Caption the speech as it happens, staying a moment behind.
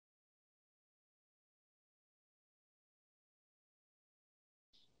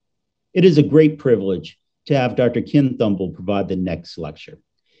It is a great privilege to have Dr. Ken Thummel provide the next lecture.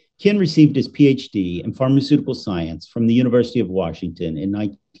 Ken received his PhD in pharmaceutical science from the University of Washington in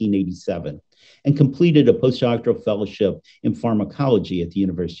 1987 and completed a postdoctoral fellowship in pharmacology at the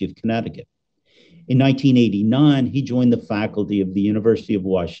University of Connecticut. In 1989, he joined the faculty of the University of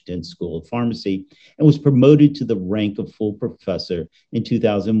Washington School of Pharmacy and was promoted to the rank of full professor in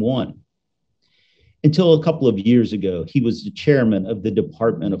 2001. Until a couple of years ago, he was the chairman of the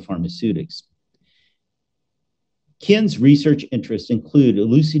Department of Pharmaceutics. Ken's research interests include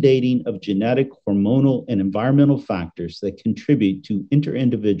elucidating of genetic, hormonal, and environmental factors that contribute to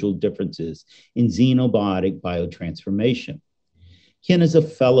interindividual differences in xenobiotic biotransformation. Ken is a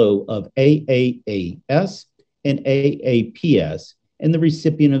fellow of AAAS and AAPS and the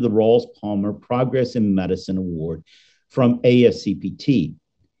recipient of the Rawls-Palmer Progress in Medicine Award from ASCPT.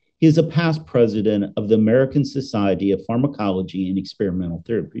 He is a past president of the American Society of Pharmacology and Experimental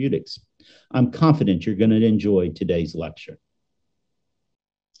Therapeutics. I'm confident you're going to enjoy today's lecture.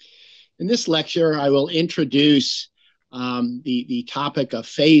 In this lecture, I will introduce the topic of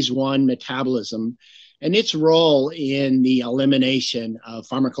phase 1 metabolism and its role in the elimination of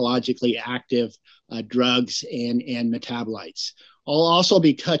pharmacologically active drugs and metabolites. I'll also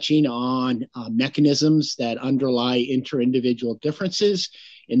be touching on mechanisms that underlie interindividual differences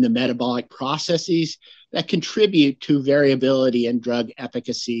in the metabolic processes that contribute to variability in drug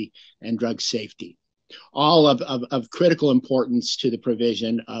efficacy and drug safety, all of critical importance to the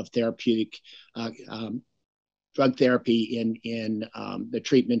provision of therapeutic drug therapy in the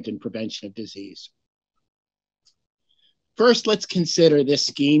treatment and prevention of disease. First, let's consider this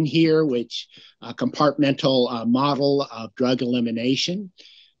scheme here, which compartmental model of drug elimination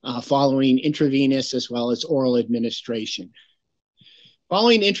following intravenous as well as oral administration.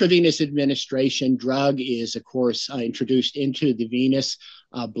 Following intravenous administration, drug is, of course, introduced into the venous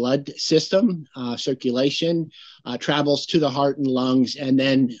blood system, circulation, travels to the heart and lungs, and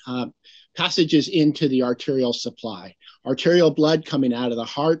then passages into the arterial supply. Arterial blood coming out of the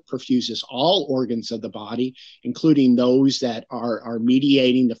heart perfuses all organs of the body, including those that are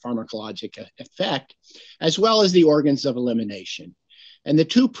mediating the pharmacologic effect, as well as the organs of elimination. And the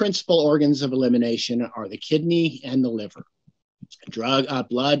two principal organs of elimination are the kidney and the liver.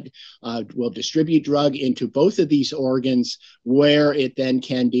 Blood will distribute drug into both of these organs, where it then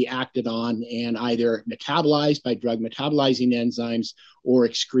can be acted on and either metabolized by drug metabolizing enzymes or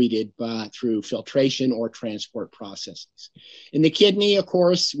excreted through filtration or transport processes. In the kidney, of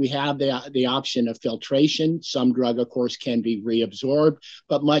course, we have the option of filtration. Some drug, of course, can be reabsorbed,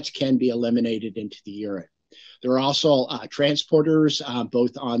 but much can be eliminated into the urine. There are also transporters,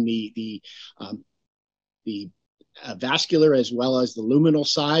 both on the vascular as well as the luminal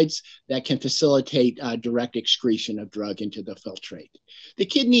sides, that can facilitate direct excretion of drug into the filtrate. The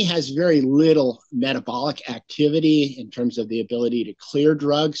kidney has very little metabolic activity in terms of the ability to clear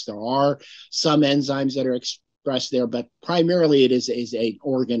drugs. There are some enzymes that are expressed there, but primarily it is an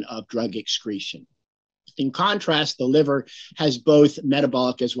organ of drug excretion. In contrast, the liver has both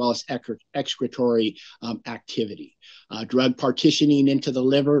metabolic as well as excretory activity. Drug partitioning into the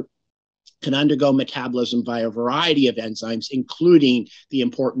liver can undergo metabolism via a variety of enzymes, including the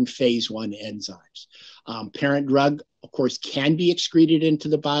important phase 1 enzymes. Parent drug, of course, can be excreted into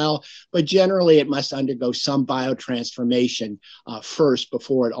the bile, but generally it must undergo some biotransformation first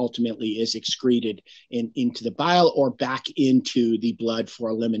before it ultimately is excreted into the bile or back into the blood for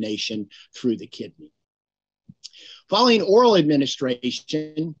elimination through the kidney. Following oral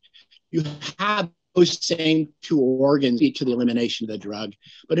administration, you have those same two organs to the elimination of the drug.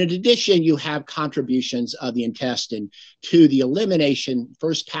 But in addition, you have contributions of the intestine to the elimination,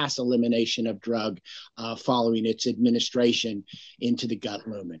 first pass elimination of drug following its administration into the gut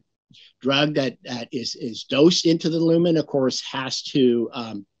lumen. Drug that is dosed into the lumen, of course, has to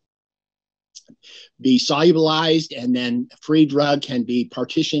be solubilized, and then free drug can be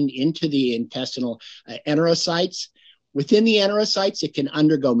partitioned into the intestinal enterocytes. Within the enterocytes, it can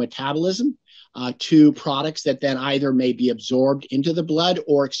undergo metabolism to products that then either may be absorbed into the blood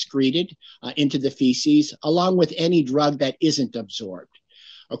or excreted into the feces, along with any drug that isn't absorbed.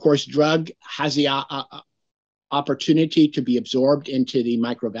 Of course, drug has the opportunity to be absorbed into the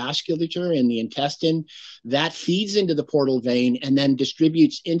microvasculature in the intestine. That feeds into the portal vein and then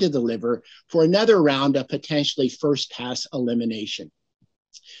distributes into the liver for another round of potentially first-pass elimination.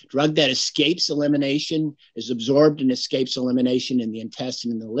 Drug that escapes elimination, is absorbed and escapes elimination in the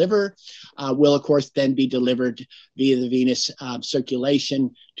intestine and the liver, will, of course, then be delivered via the venous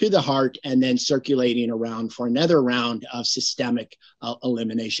circulation to the heart and then circulating around for another round of systemic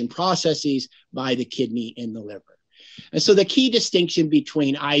elimination processes by the kidney and the liver. And so the key distinction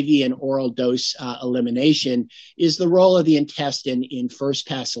between IV and oral dose elimination is the role of the intestine in first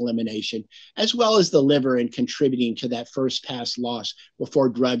pass elimination, as well as the liver in contributing to that first pass loss before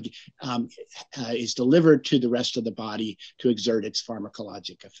drug is delivered to the rest of the body to exert its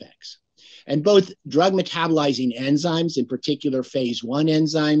pharmacologic effects. And both drug metabolizing enzymes, in particular phase 1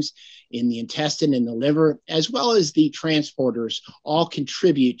 enzymes in the intestine and the liver, as well as the transporters, all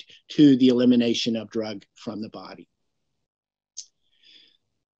contribute to the elimination of drug from the body.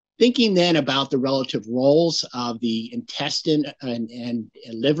 Thinking then about the relative roles of the intestine and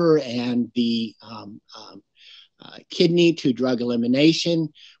liver and the kidney to drug elimination,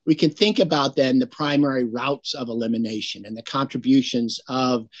 we can think about then the primary routes of elimination and the contributions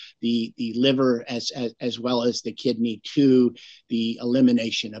of the liver as well as the kidney to the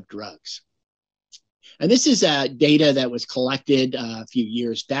elimination of drugs. And this is data that was collected a few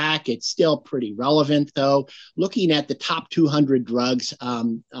years back. It's still pretty relevant, though, looking at the top 200 drugs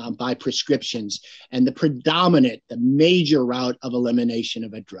by prescriptions and the major route of elimination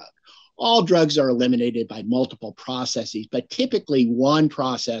of a drug. All drugs are eliminated by multiple processes, but typically one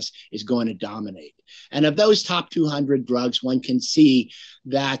process is going to dominate. And of those top 200 drugs, one can see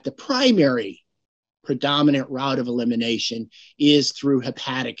that the primary predominant route of elimination is through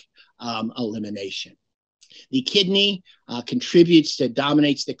hepatic elimination. The kidney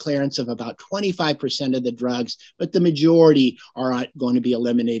dominates the clearance of about 25% of the drugs, but the majority are going to be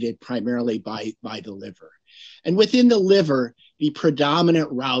eliminated primarily by the liver. And within the liver, the predominant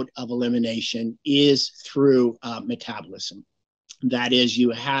route of elimination is through metabolism. That is,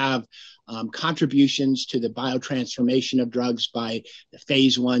 you have contributions to the biotransformation of drugs by the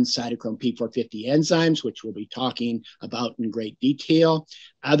phase 1 cytochrome P450 enzymes, which we'll be talking about in great detail,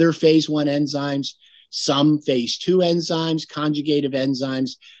 other phase 1 enzymes, some phase 2 enzymes, conjugative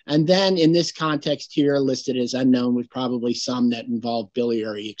enzymes, and then in this context here listed as unknown with probably some that involve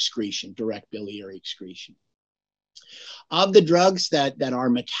biliary excretion, direct biliary excretion. Of the drugs that are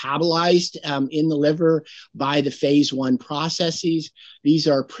metabolized in the liver by the phase 1 processes, these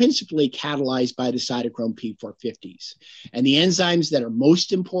are principally catalyzed by the cytochrome P450s. And the enzymes that are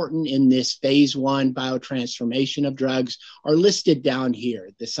most important in this phase 1 biotransformation of drugs are listed down here.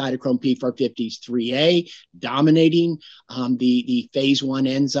 The cytochrome P450s 3A dominating the phase 1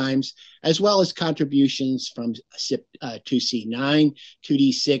 enzymes, as well as contributions from CYP2C9,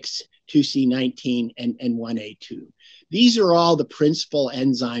 2D6, 2C19, and 1A2. These are all the principal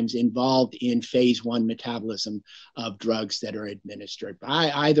enzymes involved in phase 1 metabolism of drugs that are administered by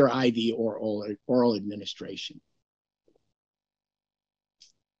either IV or oral administration.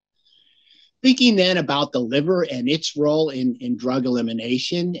 Thinking then about the liver and its role in drug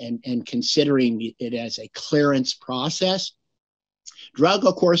elimination and considering it as a clearance process, drug,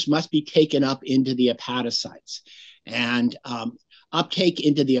 of course, must be taken up into the hepatocytes. And uptake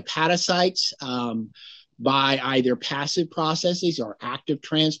into the hepatocytes by either passive processes or active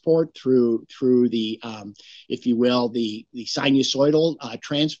transport through the, if you will, the sinusoidal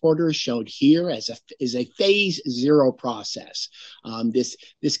transporters shown here is a phase 0 process. This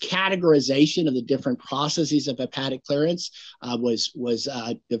categorization of the different processes of hepatic clearance was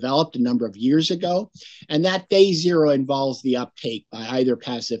developed a number of years ago, and that phase 0 involves the uptake by either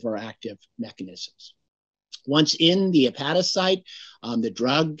passive or active mechanisms. Once in the hepatocyte, the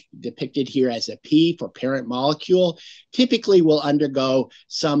drug depicted here as a P for parent molecule typically will undergo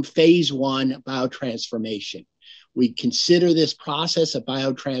some phase 1 biotransformation. We consider this process of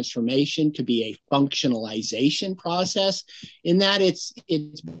biotransformation to be a functionalization process in that it's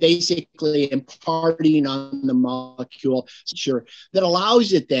basically imparting on the molecule that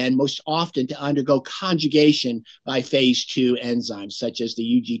allows it then most often to undergo conjugation by phase 2 enzymes such as the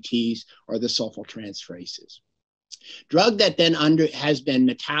UGTs or the sulfyltransferases. Drug that then has been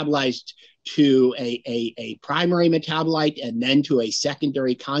metabolized to a primary metabolite and then to a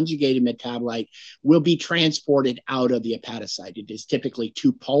secondary conjugated metabolite will be transported out of the hepatocyte. It is typically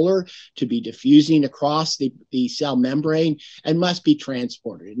too polar to be diffusing across the cell membrane and must be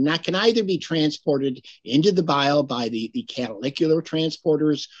transported. And that can either be transported into the bile by the canalicular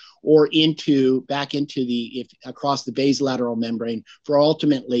transporters or across the basolateral membrane for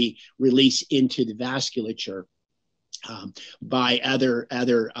ultimately release into the vasculature by other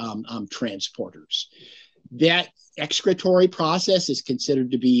transporters. That excretory process is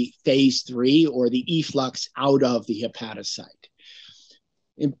considered to be phase 3 or the efflux out of the hepatocyte.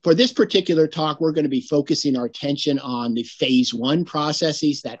 And for this particular talk, we're going to be focusing our attention on the phase 1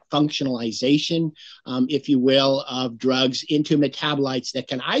 processes, that functionalization, if you will, of drugs into metabolites that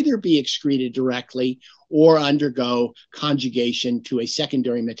can either be excreted directly or undergo conjugation to a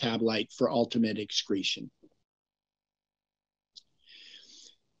secondary metabolite for ultimate excretion.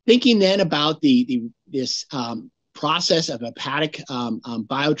 Thinking then about this process of hepatic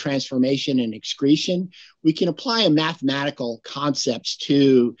biotransformation and excretion, we can apply a mathematical concepts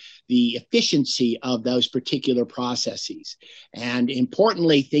to the efficiency of those particular processes. And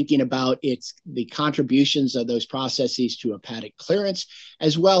importantly, thinking about the contributions of those processes to hepatic clearance,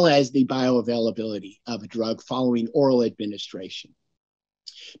 as well as the bioavailability of a drug following oral administration.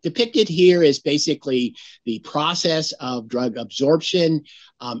 Depicted here is basically the process of drug absorption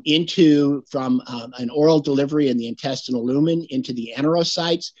from an oral delivery in the intestinal lumen into the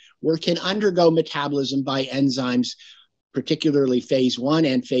enterocytes, where it can undergo metabolism by enzymes, particularly phase 1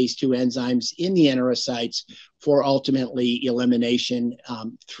 and phase 2 enzymes in the enterocytes, for ultimately elimination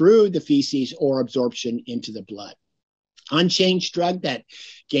through the feces or absorption into the blood. Unchanged drug that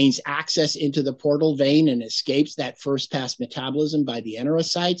gains access into the portal vein and escapes that first pass metabolism by the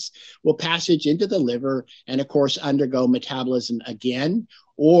enterocytes will passage into the liver and, of course, undergo metabolism again,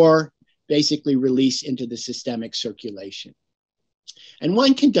 or basically release into the systemic circulation. And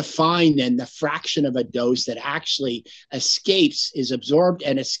one can define then the fraction of a dose that actually is absorbed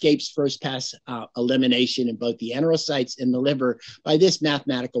and escapes first pass elimination in both the enterocytes and the liver by this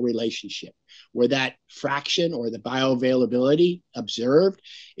mathematical relationship, where that fraction or the bioavailability observed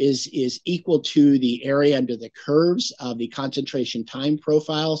is equal to the area under the curves of the concentration time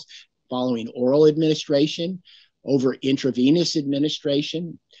profiles following oral administration over intravenous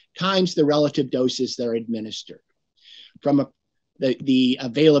administration times the relative doses that are administered. From the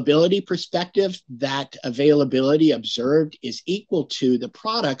availability perspective, that availability observed is equal to the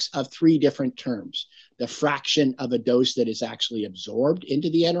products of 3 different terms: the fraction of a dose that is actually absorbed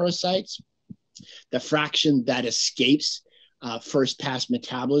into the enterocytes, the fraction that escapes first pass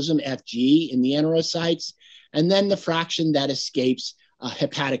metabolism, FG, in the enterocytes, and then the fraction that escapes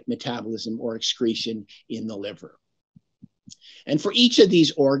hepatic metabolism or excretion in the liver. And for each of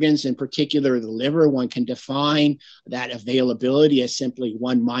these organs, in particular the liver, one can define that availability as simply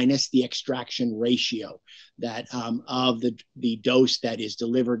 1 minus the extraction ratio that of the dose that is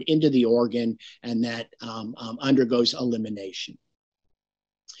delivered into the organ and that undergoes elimination.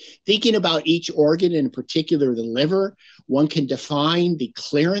 Thinking about each organ, in particular the liver, one can define the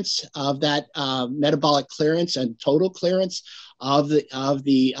clearance of that metabolic clearance and total clearance of the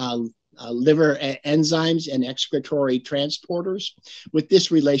liver enzymes and excretory transporters with this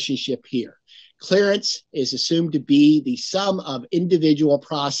relationship here. Clearance is assumed to be the sum of individual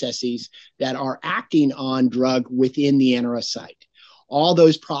processes that are acting on drug within the enterocyte. All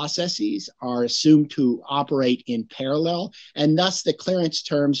those processes are assumed to operate in parallel, and thus the clearance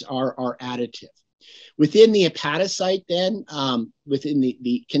terms are additive. Within the hepatocyte then, within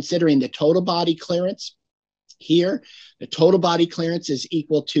considering the total body clearance, here, the total body clearance is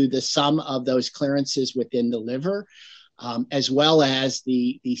equal to the sum of those clearances within the liver, as well as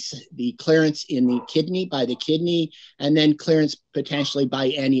the clearance in the kidney by the kidney, and then clearance potentially by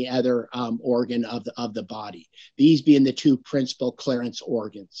any other organ of the body. These being the 2 principal clearance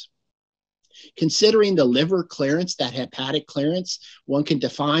organs. Considering the liver clearance, that hepatic clearance, one can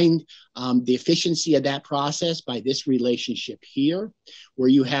define the efficiency of that process by this relationship here, where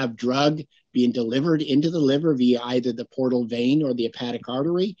you have drug being delivered into the liver via either the portal vein or the hepatic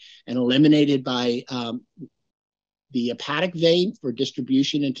artery and eliminated by the hepatic vein for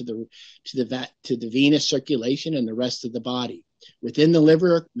distribution into the venous circulation and the rest of the body. Within the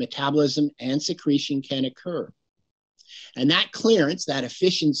liver, metabolism and secretion can occur. And that clearance, that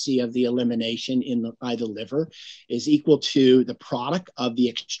efficiency of the elimination by the liver is equal to the product of the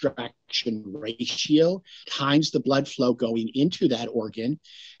extraction ratio times the blood flow going into that organ.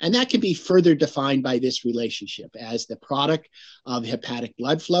 And that can be further defined by this relationship as the product of hepatic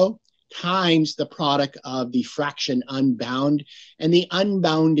blood flow times the product of the fraction unbound and the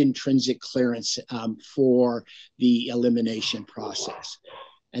unbound intrinsic clearance for the elimination process.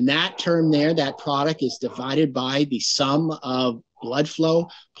 And that term there, that product, is divided by the sum of blood flow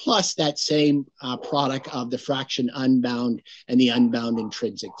plus that same product of the fraction unbound and the unbound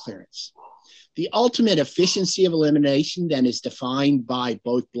intrinsic clearance. The ultimate efficiency of elimination then is defined by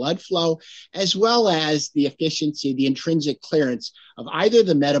both blood flow as well as the efficiency, the intrinsic clearance of either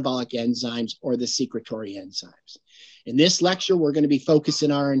the metabolic enzymes or the secretory enzymes. In this lecture, we're going to be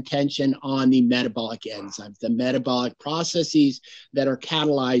focusing our attention on the metabolic enzymes, the metabolic processes that are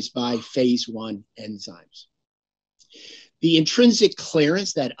catalyzed by phase 1 enzymes. The intrinsic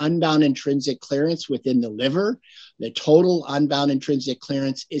clearance, that unbound intrinsic clearance within the liver, the total unbound intrinsic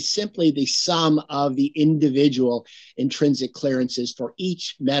clearance is simply the sum of the individual intrinsic clearances for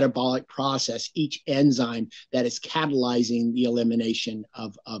each metabolic process, each enzyme that is catalyzing the elimination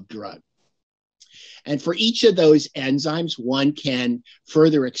of drug. And for each of those enzymes, one can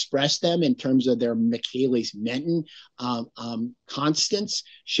further express them in terms of their Michaelis-Menten constants,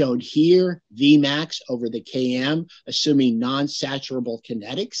 shown here, Vmax over the Km, assuming non-saturable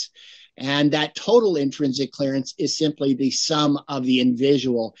kinetics. And that total intrinsic clearance is simply the sum of the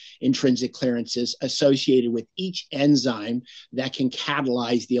individual intrinsic clearances associated with each enzyme that can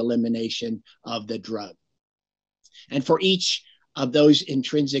catalyze the elimination of the drug. And for each of those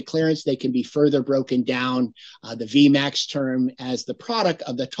intrinsic clearance, they can be further broken down, the Vmax term as the product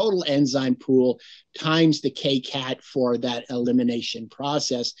of the total enzyme pool times the Kcat for that elimination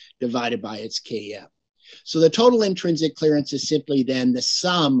process divided by its Km. So the total intrinsic clearance is simply then the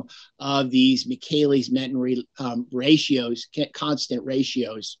sum of these Michaelis-Menten ratios, constant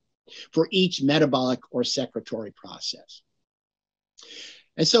ratios, for each metabolic or secretory process.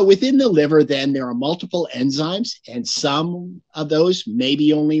 And so within the liver, then, there are multiple enzymes, and some of those,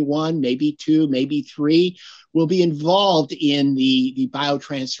 maybe only one, maybe two, maybe three, will be involved in the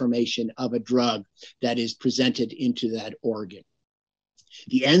biotransformation of a drug that is presented into that organ.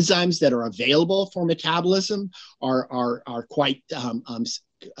 The enzymes that are available for metabolism are quite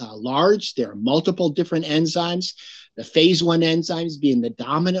large. There are multiple different enzymes. The phase 1 enzymes being the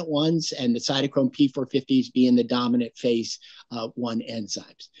dominant ones, and the cytochrome P450s being the dominant phase 1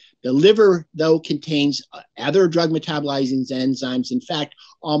 enzymes. The liver, though, contains other drug metabolizing enzymes. In fact,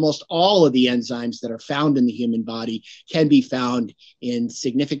 almost all of the enzymes that are found in the human body can be found in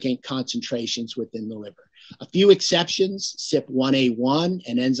significant concentrations within the liver. A few exceptions: CYP1A1,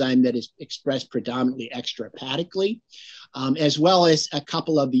 an enzyme that is expressed predominantly extrahepatically, as well as a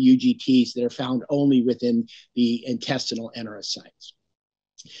couple of the UGTs that are found only within the intestinal enterocytes.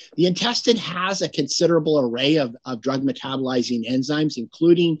 The intestine has a considerable array of drug metabolizing enzymes,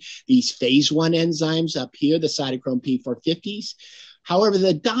 including these phase 1 enzymes up here, the cytochrome P450s. However,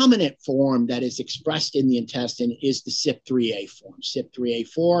 the dominant form that is expressed in the intestine is the CYP3A form,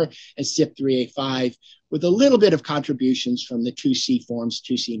 CYP3A4 and CYP3A5, with a little bit of contributions from the 2C forms,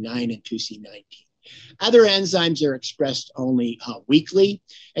 2C9 and 2C19. Other enzymes are expressed only weakly,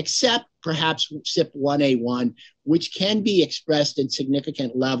 except perhaps CYP1A1, which can be expressed in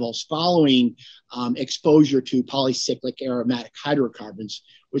significant levels following exposure to polycyclic aromatic hydrocarbons,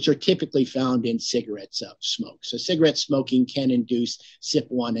 which are typically found in cigarette smoke. So cigarette smoking can induce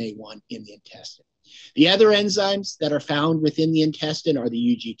CYP1A1 in the intestine. The other enzymes that are found within the intestine are the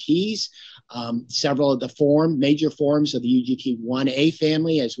UGTs, several of the major forms of the UGT1A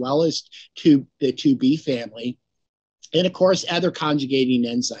family, as well as the 2B family. And of course, other conjugating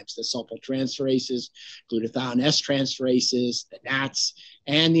enzymes, the sulfaltransferases, glutathione S transferases, the NATs,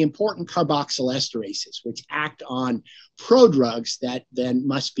 and the important carboxylesterases, which act on prodrugs that then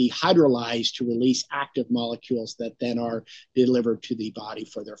must be hydrolyzed to release active molecules that then are delivered to the body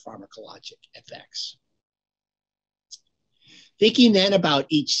for their pharmacologic effects. Thinking then about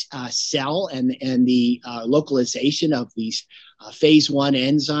each cell and the localization of these phase 1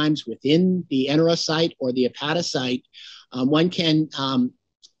 enzymes within the enterocyte or the hepatocyte, one can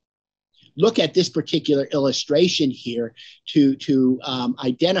look at this particular illustration here to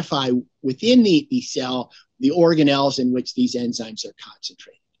identify within the cell the organelles in which these enzymes are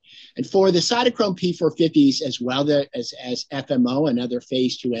concentrated. And for the cytochrome P450s, as well as FMO and other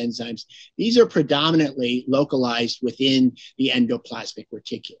phase 2 enzymes, these are predominantly localized within the endoplasmic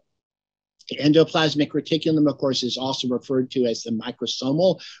reticulum. The endoplasmic reticulum, of course, is also referred to as the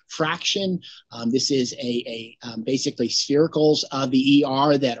microsomal fraction. This is basically sphericals of the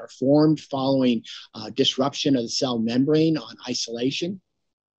ER that are formed following disruption of the cell membrane on isolation.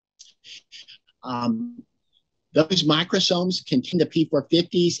 Those microsomes contain the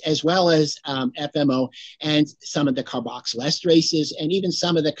P450s as well as FMO and some of the carboxylesterases and even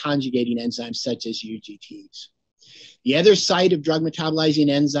some of the conjugating enzymes such as UGTs. The other site of drug metabolizing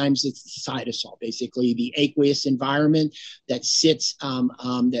enzymes is the cytosol, basically the aqueous environment that sits,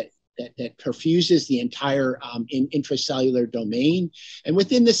 that perfuses the entire intracellular domain. And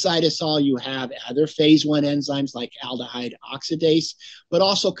within the cytosol, you have other phase 1 enzymes like aldehyde oxidase, but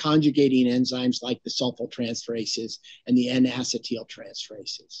also conjugating enzymes like the sulfaltransferases and the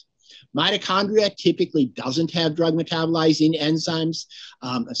N-acetyltransferases. Mitochondria typically doesn't have drug metabolizing enzymes,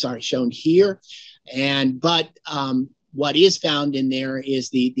 shown here. But what is found in there is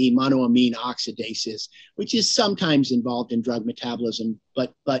the monoamine oxidases, which is sometimes involved in drug metabolism,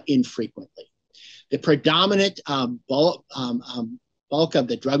 but infrequently. The predominant bulk of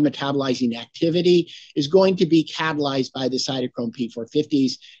the drug metabolizing activity is going to be catalyzed by the cytochrome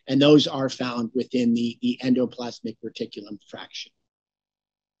P450s, and those are found within the endoplasmic reticulum fraction.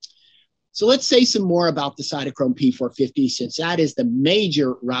 So let's say some more about the cytochrome P450, since that is the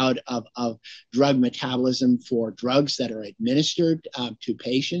major route of drug metabolism for drugs that are administered to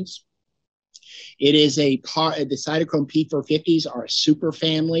patients. It is a part, the cytochrome P450s are a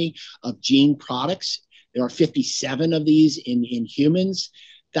superfamily of gene products. There are 57 of these in humans.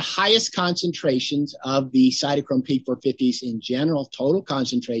 The highest concentrations of the cytochrome P450s in general, total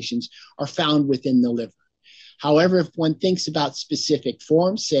concentrations, are found within the liver. However, if one thinks about specific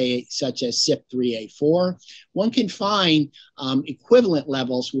forms, say, such as CYP3A4, one can find equivalent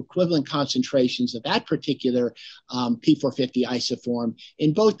levels, equivalent concentrations of that particular P450 isoform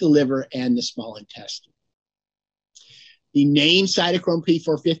in both the liver and the small intestine. The name cytochrome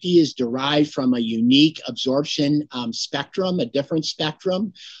P450 is derived from a unique absorption spectrum, a different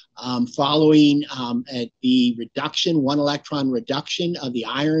spectrum, following the reduction, one electron reduction of the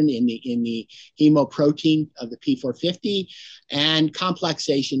iron in the hemoprotein of the P450 and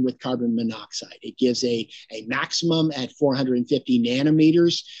complexation with carbon monoxide. It gives a maximum at 450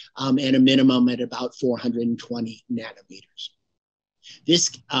 nanometers and a minimum at about 420 nanometers. This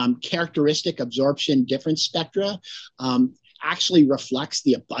characteristic absorption difference spectra actually reflects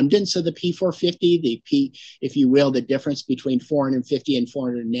the abundance of the P450, if you will, the difference between 450 and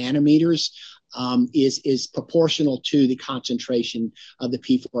 400 nanometers is proportional to the concentration of the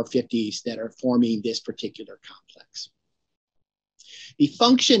P450s that are forming this particular complex. The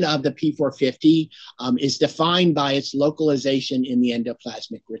function of the P450 is defined by its localization in the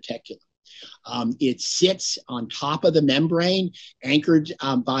endoplasmic reticulum. It sits on top of the membrane, anchored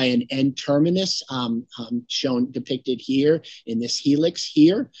by an N-terminus, depicted here in this helix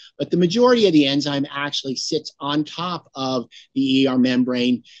here. But the majority of the enzyme actually sits on top of the ER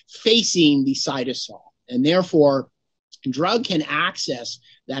membrane, facing the cytosol. And therefore, drug can access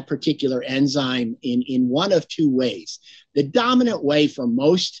that particular enzyme in one of two ways. The dominant way for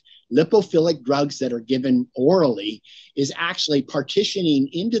most lipophilic drugs that are given orally is actually partitioning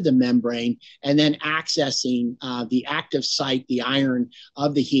into the membrane and then accessing the active site, the iron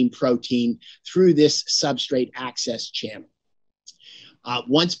of the heme protein, through this substrate access channel.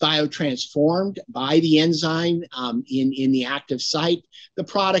 Once biotransformed by the enzyme in the active site, the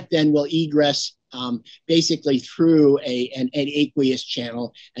product then will egress basically through an aqueous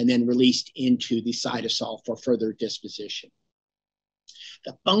channel and then released into the cytosol for further disposition.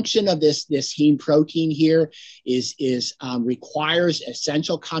 The function of this heme protein here requires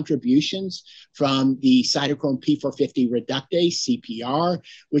essential contributions from the cytochrome P450 reductase, CPR,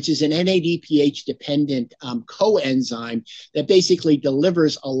 which is an NADPH-dependent coenzyme that basically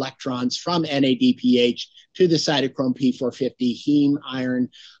delivers electrons from NADPH to the cytochrome P450 heme iron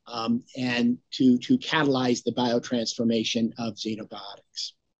and to catalyze the biotransformation of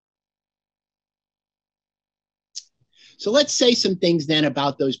xenobiotics. So let's say some things then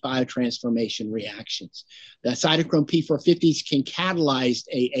about those biotransformation reactions. The cytochrome P450s can catalyze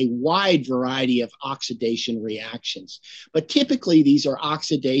a wide variety of oxidation reactions, but typically these are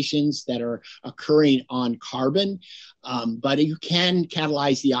oxidations that are occurring on carbon, but you can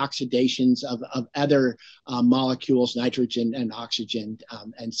catalyze the oxidations of other molecules, nitrogen and oxygen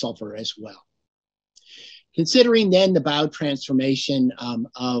and sulfur as well. Considering then the biotransformation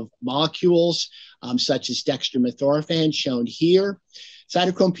of molecules such as dextromethorphan shown here,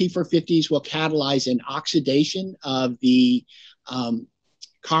 cytochrome P450s will catalyze an oxidation of the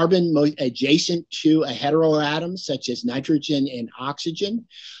carbon adjacent to a heteroatom such as nitrogen and oxygen.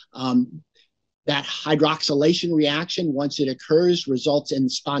 That hydroxylation reaction, once it occurs, results in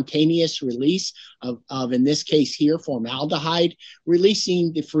spontaneous release of in this case here, formaldehyde,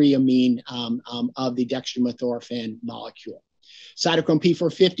 releasing the free amine of the dextromethorphan molecule. Cytochrome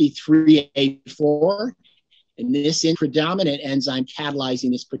P450 3A4, and this is predominant enzyme catalyzing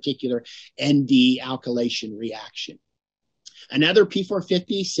this particular ND alkylation reaction. Another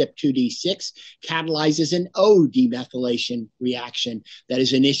P450, CYP2D6, catalyzes an O-demethylation reaction that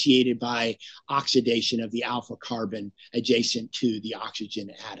is initiated by oxidation of the alpha carbon adjacent to the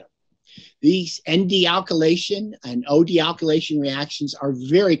oxygen atom. These N-dealkylation and O-dealkylation reactions are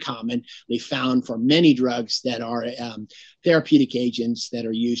very commonly found for many drugs that are therapeutic agents that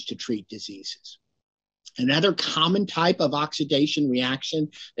are used to treat diseases. Another common type of oxidation reaction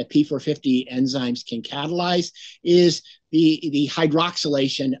that P450 enzymes can catalyze is the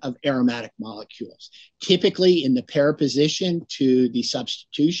hydroxylation of aromatic molecules, typically in the para position to the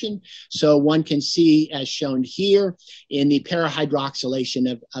substitution. So one can see, as shown here, in the para-hydroxylation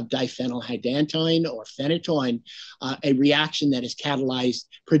of diphenylhydantoin or phenytoin, a reaction that is catalyzed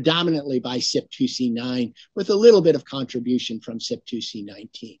predominantly by CYP2C9 with a little bit of contribution from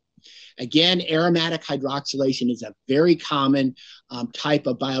CYP2C19. Again, aromatic hydroxylation is a very common type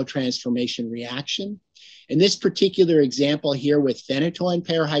of biotransformation reaction. In this particular example here with phenytoin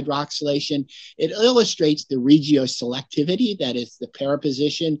pair hydroxylation, it illustrates the regioselectivity, that is the para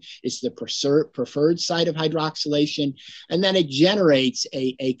position, it's the preferred site of hydroxylation, and then it generates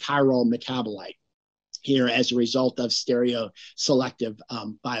a chiral metabolite here as a result of stereoselective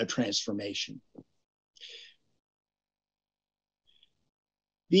biotransformation.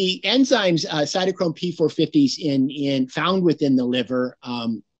 The enzymes, cytochrome P450s found within the liver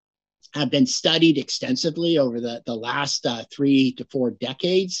have been studied extensively over the last 3 to 4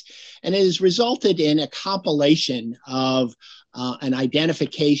 decades, and it has resulted in a compilation of an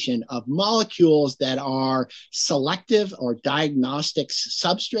identification of molecules that are selective or diagnostic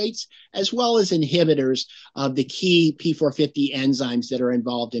substrates, as well as inhibitors of the key P450 enzymes that are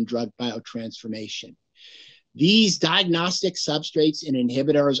involved in drug biotransformation. These diagnostic substrates and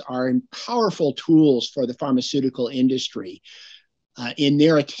inhibitors are powerful tools for the pharmaceutical industry in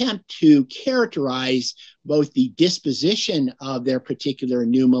their attempt to characterize both the disposition of their particular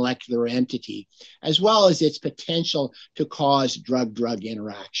new molecular entity, as well as its potential to cause drug-drug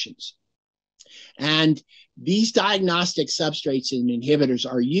interactions. And these diagnostic substrates and inhibitors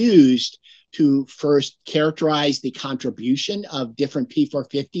are used to first characterize the contribution of different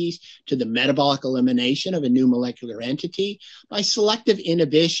P450s to the metabolic elimination of a new molecular entity by selective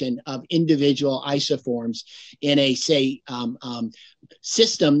inhibition of individual isoforms in a, say,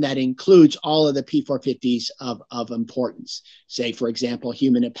 system that includes all of the P450s of importance, say, for example,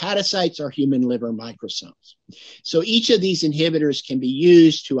 human hepatocytes or human liver microsomes. So each of these inhibitors can be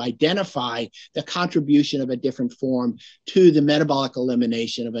used to identify the contribution of a different form to the metabolic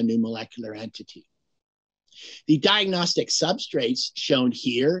elimination of a new molecular entity. The diagnostic substrates shown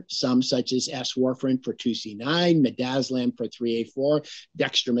here, some such as S-warfarin for 2C9, midazolam for 3A4,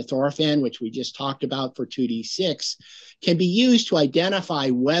 dextromethorphan, which we just talked about for 2D6, can be used to identify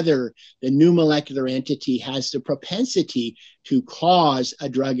whether the new molecular entity has the propensity to cause a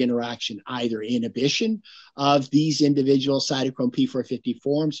drug interaction, either inhibition of these individual cytochrome P450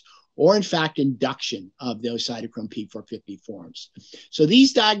 forms, or in fact, induction of those cytochrome P450 forms. So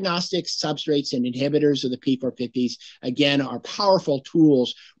these diagnostic substrates and inhibitors of the P450s, again, are powerful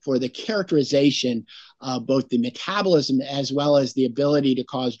tools for the characterization of both the metabolism as well as the ability to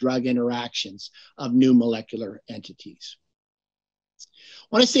cause drug interactions of new molecular entities.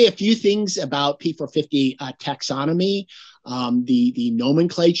 I want to say a few things about P450 taxonomy, the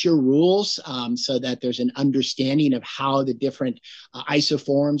nomenclature rules, so that there's an understanding of how the different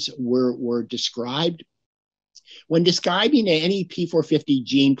isoforms were described. When describing any P450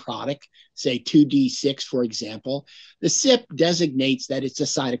 gene product, say 2D6, for example, the CYP designates that it's a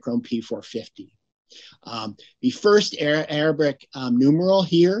cytochrome P450. The first Arabic numeral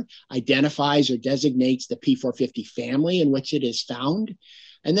here identifies or designates the P450 family in which it is found.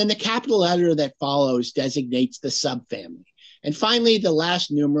 And then the capital letter that follows designates the subfamily. And finally, the last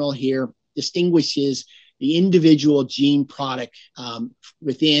numeral here distinguishes the individual gene product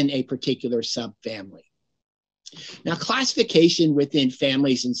within a particular subfamily. Now, classification within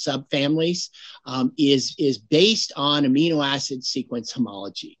families and subfamilies is based on amino acid sequence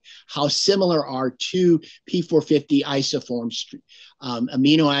homology. How similar are two P450 isoforms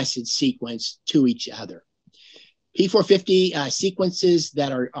amino acid sequence to each other? P450 sequences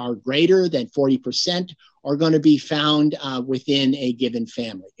that are greater than 40% are going to be found within a given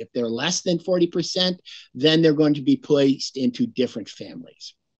family. If they're less than 40%, then they're going to be placed into different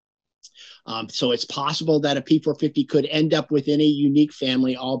families. So it's possible that a P450 could end up within a unique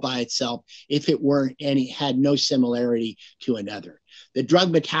family all by itself if it had no similarity to another. The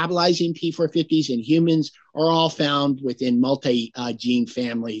drug metabolizing P450s in humans are all found within multi-gene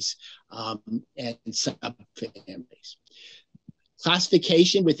families and subfamilies.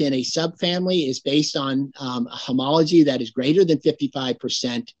 Classification within a subfamily is based on a homology that is greater than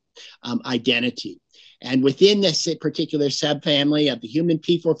 55% identity. And within this particular subfamily of the human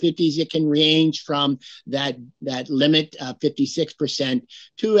P450s, it can range from that limit of 56%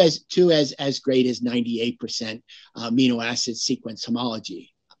 to as great as 98% amino acid sequence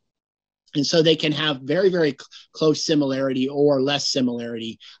homology. And so they can have very, very close similarity or less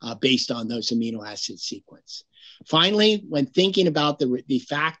similarity based on those amino acid sequence. Finally, when thinking about the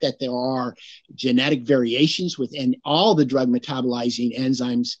fact that there are genetic variations within all the drug metabolizing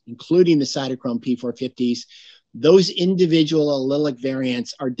enzymes, including the cytochrome P450s, those individual allelic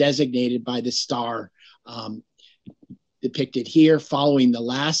variants are designated by the star depicted here following the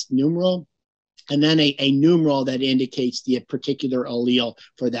last numeral, and then a numeral that indicates the particular allele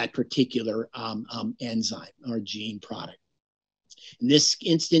for that particular enzyme or gene product. In this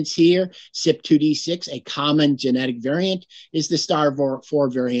instance here, CYP2D6, a common genetic variant, is the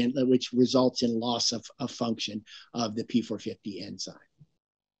STAR4 variant, which results in loss of function of the P450 enzyme.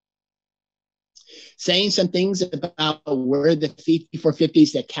 Saying some things about where the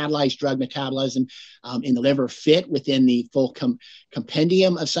P450s that catalyze drug metabolism in the liver fit within the full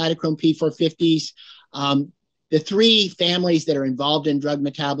compendium of cytochrome P450s. The three families that are involved in drug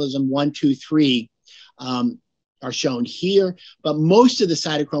metabolism, 1, 2, 3, are shown here, but most of the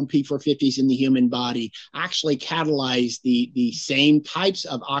cytochrome P450s in the human body actually catalyze the same types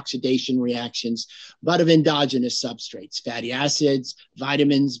of oxidation reactions, but of endogenous substrates, fatty acids,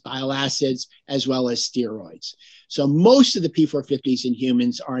 vitamins, bile acids, as well as steroids. So most of the P450s in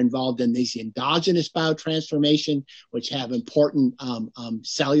humans are involved in these endogenous biotransformation, which have important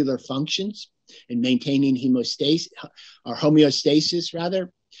cellular functions in maintaining homeostasis,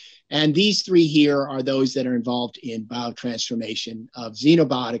 rather. And these three here are those that are involved in biotransformation of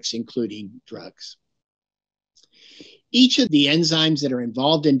xenobiotics, including drugs. Each of the enzymes that are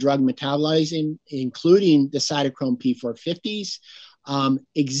involved in drug metabolizing, including the cytochrome P450s,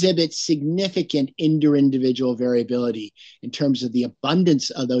 exhibit significant inter-individual variability in terms of the abundance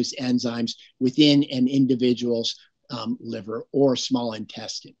of those enzymes within an individual's liver or small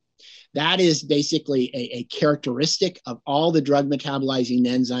intestine. That is basically a characteristic of all the drug metabolizing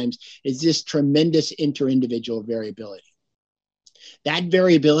enzymes, is this tremendous inter-individual variability. That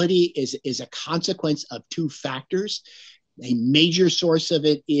variability is a consequence of two factors. A major source of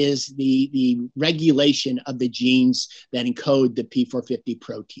it is the regulation of the genes that encode the P450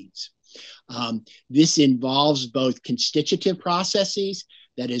 proteins. This involves both constitutive processes,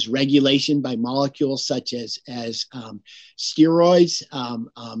 that is regulation by molecules such as steroids,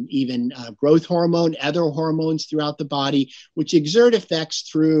 even growth hormone, other hormones throughout the body, which exert effects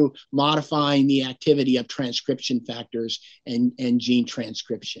through modifying the activity of transcription factors and gene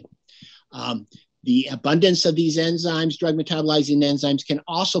transcription. The abundance of these enzymes, drug metabolizing enzymes, can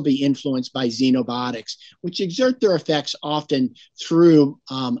also be influenced by xenobiotics, which exert their effects often through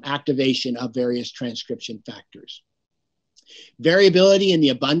activation of various transcription factors. Variability in the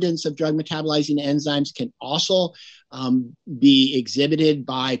abundance of drug metabolizing enzymes can also be exhibited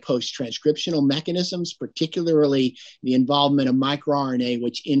by post-transcriptional mechanisms, particularly the involvement of microRNA,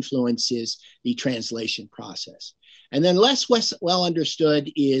 which influences the translation process. And then less well understood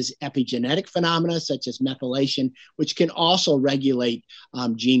is epigenetic phenomena such as methylation, which can also regulate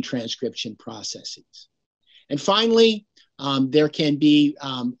gene transcription processes. And finally, there can be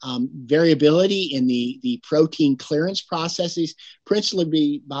variability in the protein clearance processes,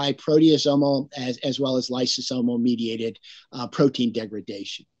 principally by proteasomal as well as lysosomal mediated protein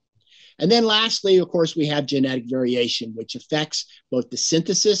degradation. And then lastly, of course, we have genetic variation, which affects both the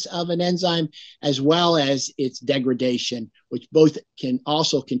synthesis of an enzyme as well as its degradation, which both can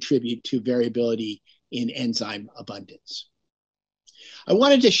also contribute to variability in enzyme abundance. I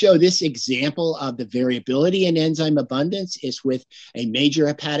wanted to show this example of the variability in enzyme abundance is with a major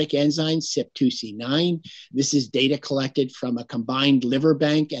hepatic enzyme, CYP2C9. This is data collected from a combined liver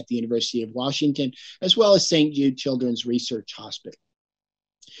bank at the University of Washington, as well as St. Jude Children's Research Hospital.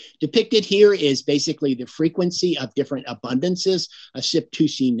 Depicted here is basically the frequency of different abundances of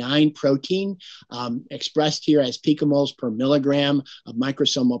CYP2C9 protein, expressed here as picomoles per milligram of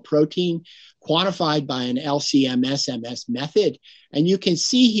microsomal protein, quantified by an LC-MS method. And you can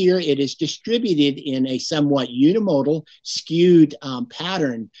see here it is distributed in a somewhat unimodal, skewed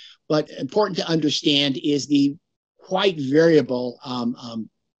pattern. But important to understand is the quite variable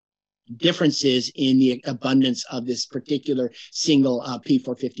differences in the abundance of this particular single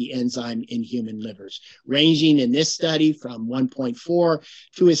P450 enzyme in human livers, ranging in this study from 1.4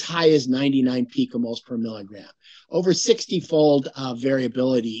 to as high as 99 picomoles per milligram. Over 60-fold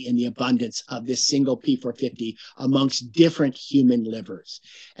variability in the abundance of this single P450 amongst different human livers.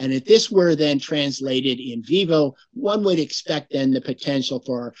 And if this were then translated in vivo, one would expect then the potential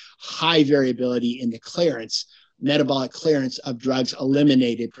for high variability in the clearance, metabolic clearance of drugs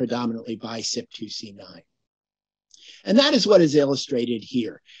eliminated predominantly by CYP2C9. And that is what is illustrated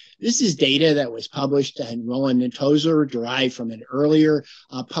here. This is data that was published in Roland and Tozer, derived from an earlier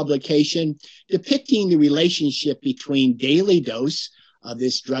publication, depicting the relationship between daily dose of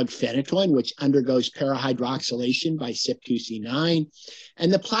this drug phenytoin, which undergoes parahydroxylation by CYP2C9,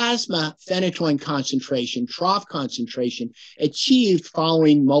 and the plasma phenytoin concentration, trough concentration, achieved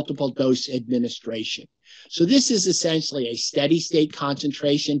following multiple dose administration. So this is essentially a steady state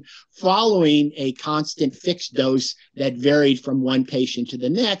concentration following a constant fixed dose that varied from one patient to the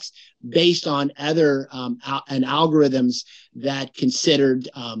next based on other algorithms that considered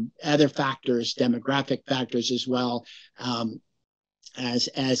other factors, demographic factors as well,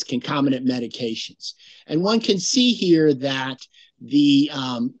 as concomitant medications. And one can see here that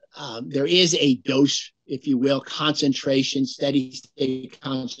there is a dose, if you will, concentration, steady state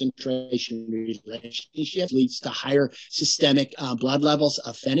concentration relationship leads to higher systemic blood levels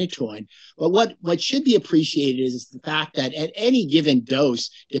of phenytoin. But what should be appreciated is the fact that at any given dose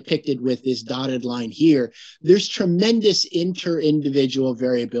depicted with this dotted line here, there's tremendous inter-individual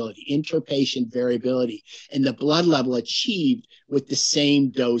variability, inter-patient variability in the blood level achieved with the same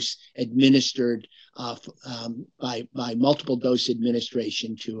dose administered by multiple dose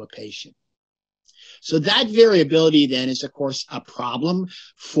administration to a patient. So that variability then is, of course, a problem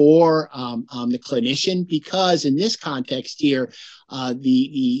for the clinician, because in this context here,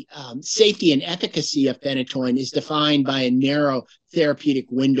 the safety and efficacy of phenytoin is defined by a narrow therapeutic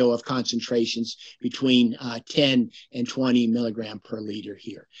window of concentrations between 10 and 20 milligram per liter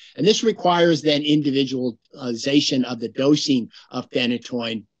here. And this requires then individualization of the dosing of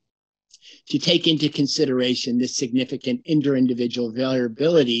phenytoin to take into consideration this significant inter-individual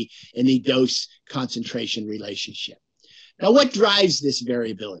variability in the dose concentration relationship. Now, what drives this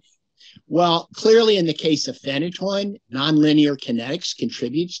variability? Well, clearly in the case of phenytoin, nonlinear kinetics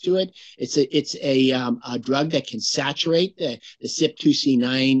contributes to it. It's a drug that can saturate the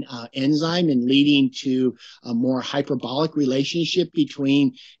CYP2C9 enzyme and leading to a more hyperbolic relationship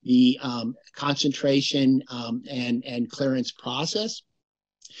between the concentration and clearance process.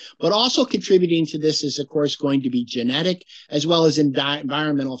 But also contributing to this is, of course, going to be genetic as well as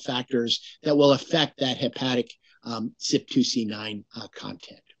environmental factors that will affect that hepatic CYP2C9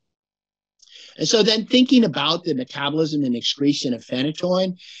 content. And so then thinking about the metabolism and excretion of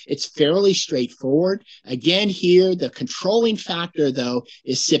phenytoin, it's fairly straightforward. Again, here, the controlling factor, though,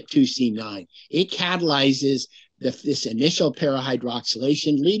 is CYP2C9. It catalyzes this initial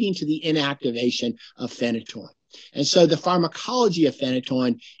parahydroxylation, leading to the inactivation of phenytoin. And so the pharmacology of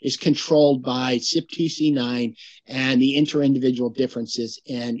phenytoin is controlled by CYP2C9 and the inter-individual differences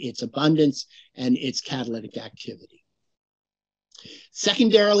in its abundance and its catalytic activity.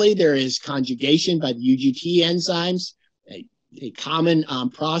 Secondarily, there is conjugation by the UGT enzymes, a common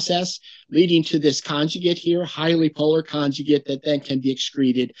process leading to this conjugate here, highly polar conjugate that then can be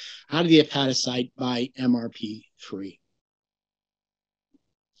excreted out of the hepatocyte by MRP3.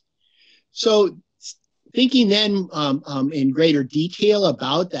 So thinking then in greater detail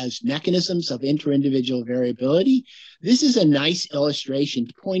about those mechanisms of inter-individual variability, this is a nice illustration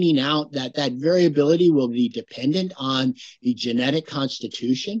pointing out that that variability will be dependent on the genetic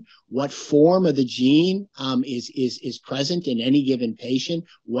constitution, what form of the gene is present in any given patient,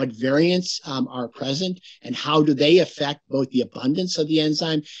 what variants are present, and how do they affect both the abundance of the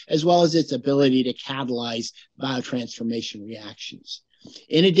enzyme as well as its ability to catalyze biotransformation reactions.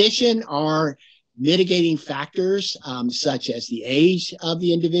 In addition, are mitigating factors such as the age of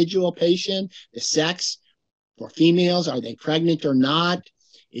the individual patient, the sex. For females, are they pregnant or not?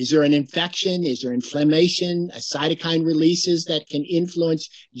 Is there an infection? Is there inflammation? Cytokine releases that can influence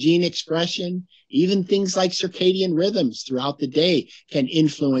gene expression? Even things like circadian rhythms throughout the day can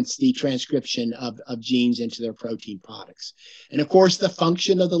influence the transcription of genes into their protein products. And of course, the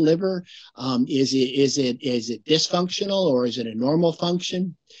function of the liver, is it dysfunctional or is it a normal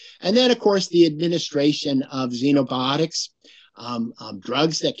function? And then, of course, the administration of xenobiotics,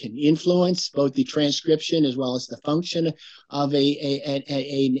 drugs that can influence both the transcription as well as the function of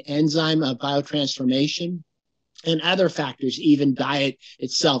an enzyme of biotransformation, and other factors. Even diet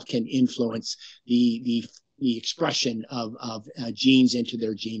itself can influence the expression of genes into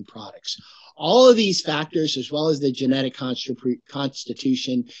their gene products. All of these factors, as well as the genetic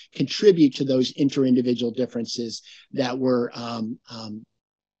constitution, contribute to those inter-individual differences that were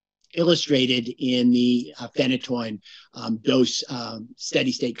illustrated in the phenytoin dose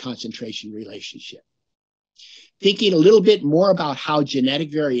steady state concentration relationship. Thinking a little bit more about how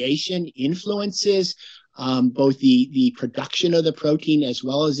genetic variation influences both the production of the protein as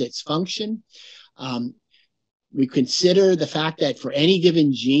well as its function. We consider the fact that for any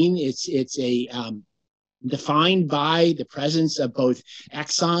given gene, it's defined by the presence of both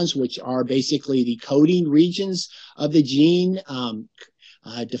exons, which are basically the coding regions of the gene,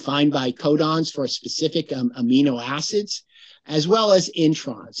 defined by codons for specific amino acids, as well as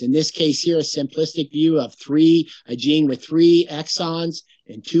introns. In this case here, a simplistic view of a gene with 3 exons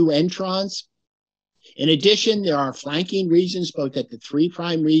and 2 introns. In addition, there are flanking regions both at the 3'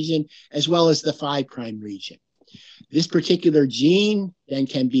 region as well as the 5' region. This particular gene then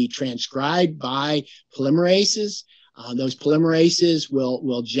can be transcribed by polymerases. Those polymerases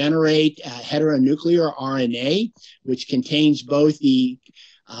will generate heteronuclear RNA, which contains both the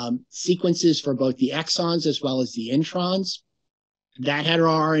sequences for both the exons as well as the introns. That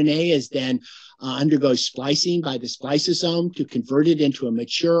heteroRNA is then undergoes splicing by the spliceosome to convert it into a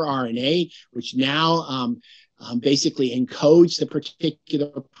mature RNA, which now basically encodes the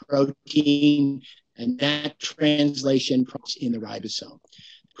particular protein, and that translation in the ribosome.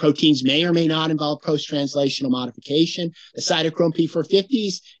 Proteins may or may not involve post-translational modification. The cytochrome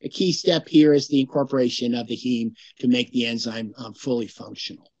P450s, a key step here is the incorporation of the heme to make the enzyme fully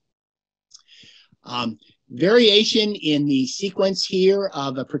functional. Variation in the sequence here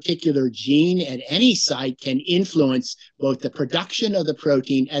of a particular gene at any site can influence both the production of the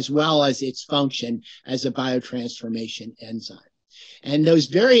protein as well as its function as a biotransformation enzyme. And those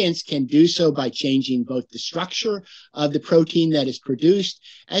variants can do so by changing both the structure of the protein that is produced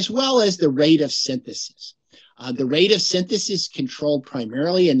as well as the rate of synthesis. The rate of synthesis controlled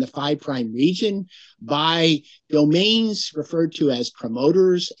primarily in the 5' region by domains referred to as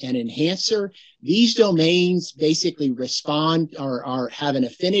promoters and enhancer. These domains basically respond or have an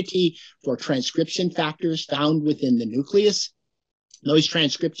affinity for transcription factors found within the nucleus. Those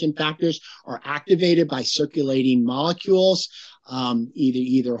transcription factors are activated by circulating molecules,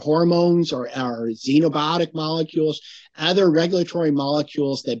 either hormones or xenobiotic molecules, other regulatory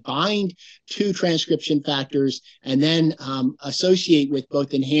molecules that bind to transcription factors and then associate with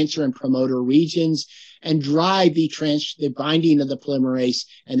both enhancer and promoter regions and drive the binding of the polymerase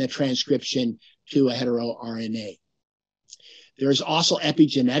and the transcription to a heteroRNA. There's also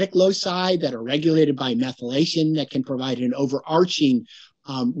epigenetic loci that are regulated by methylation that can provide an overarching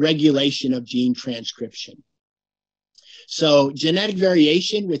regulation of gene transcription. So genetic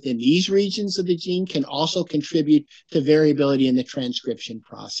variation within these regions of the gene can also contribute to variability in the transcription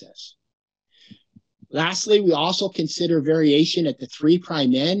process. Lastly, we also consider variation at the 3'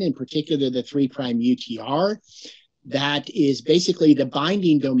 end, in particular the 3' UTR. That is basically the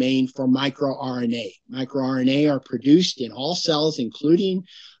binding domain for microRNA. MicroRNA are produced in all cells, including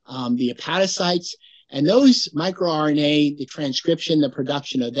the hepatocytes. And those microRNA, the transcription, the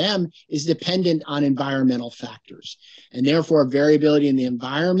production of them is dependent on environmental factors. And therefore, variability in the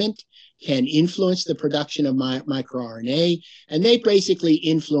environment can influence the production of microRNA, and they basically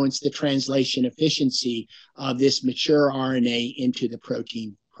influence the translation efficiency of this mature RNA into the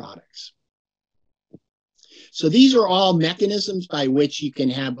protein products. So these are all mechanisms by which you can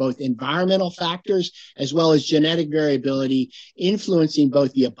have both environmental factors as well as genetic variability influencing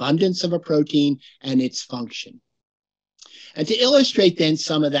both the abundance of a protein and its function. And to illustrate then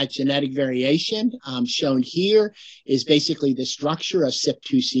some of that genetic variation, shown here is basically the structure of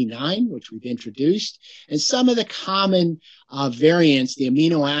CYP2C9, which we've introduced, and some of the common variants, the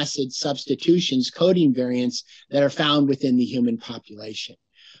amino acid substitutions, coding variants that are found within the human population.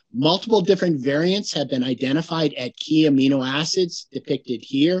 Multiple different variants have been identified at key amino acids depicted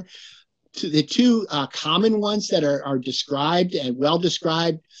here. The two common ones that are described and well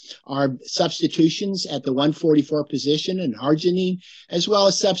described are substitutions at the 144 position in arginine, as well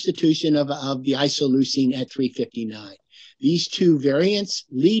as substitution of the isoleucine at 359. These two variants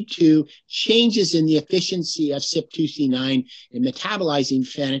lead to changes in the efficiency of CYP2C9 in metabolizing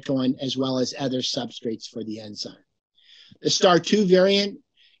phenytoin as well as other substrates for the enzyme. The STAR2 variant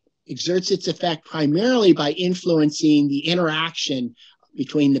exerts its effect primarily by influencing the interaction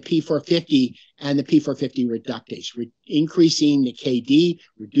between the P450 and the P450 reductase, increasing the KD,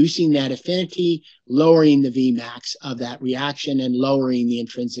 reducing that affinity, lowering the Vmax of that reaction, and lowering the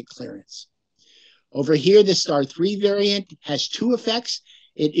intrinsic clearance. Over here, the STAR3 variant has two effects.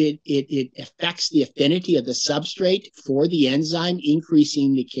 It affects the affinity of the substrate for the enzyme,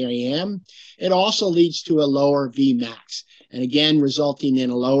 increasing the Km. It also leads to a lower Vmax, and again, resulting in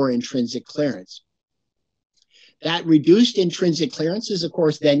a lower intrinsic clearance. That reduced intrinsic clearance is, of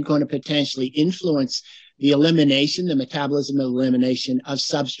course, then going to potentially influence the elimination, the metabolism of elimination of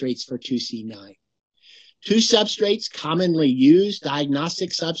substrates for 2C9. Two substrates commonly used,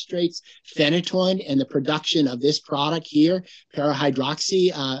 diagnostic substrates, phenytoin and the production of this product here,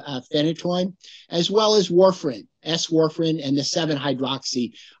 parahydroxy phenytoin, as well as warfarin, S-warfarin, and the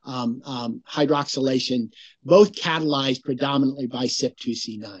 7-hydroxy hydroxylation, both catalyzed predominantly by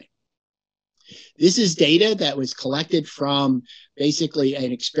CYP2C9. This is data that was collected from basically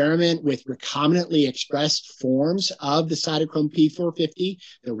an experiment with recombinantly expressed forms of the cytochrome P450,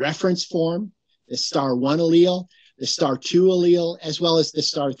 the reference form, the STAR1 allele, the STAR2 allele, as well as the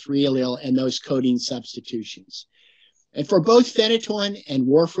STAR3 allele and those coding substitutions. And for both phenytoin and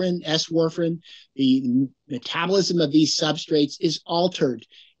warfarin, S-warfarin, the metabolism of these substrates is altered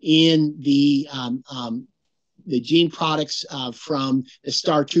in the gene products from the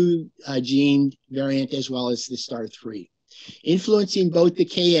STAR2 gene variant as well as the STAR3, influencing both the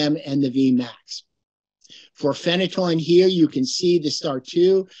Km and the Vmax. For phenytoin here, you can see the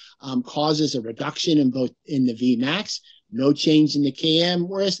STAR2 causes a reduction in both in the Vmax, no change in the Km,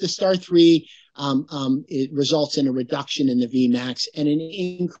 whereas the STAR3 it results in a reduction in the Vmax and an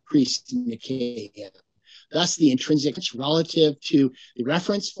increase in the Km. Thus, the intrinsic relative to the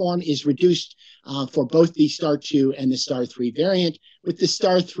reference form is reduced for both the STAR2 and the STAR3 variant, with the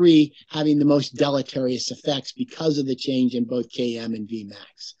STAR3 having the most deleterious effects because of the change in both Km and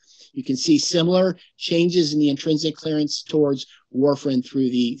Vmax. You can see similar changes in the intrinsic clearance towards warfarin through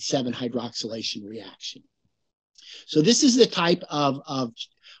the 7-hydroxylation reaction. So this is the type of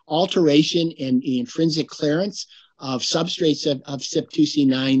alteration in the intrinsic clearance of substrates of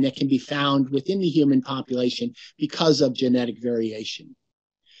CYP2C9 that can be found within the human population because of genetic variation.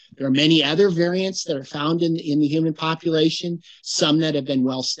 There are many other variants that are found in the human population. Some that have been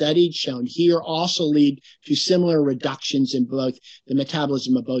well studied, shown here, also lead to similar reductions in both the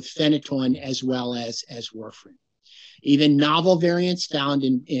metabolism of both phenytoin as well as warfarin. Even novel variants found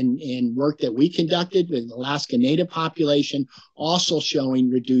in work that we conducted with the Alaska Native population also showing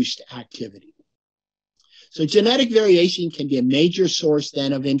reduced activity. So genetic variation can be a major source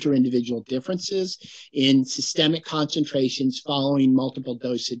then of inter-individual differences in systemic concentrations following multiple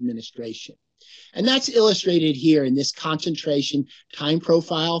dose administration. And that's illustrated here in this concentration time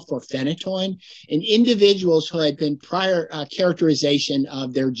profile for phenytoin in individuals who had been prior characterization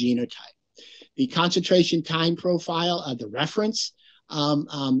of their genotype. The concentration time profile of the reference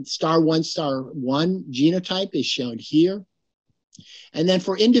STAR1, STAR1 genotype is shown here. And then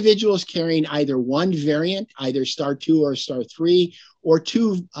for individuals carrying either one variant, either STAR2 or STAR3, or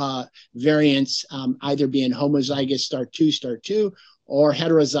two variants, either being homozygous STAR2 or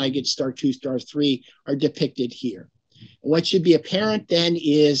heterozygous STAR2, STAR3 are depicted here. And what should be apparent then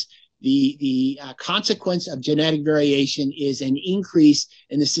is the consequence of genetic variation is an increase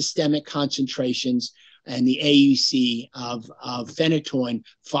in the systemic concentrations and the AUC of phenytoin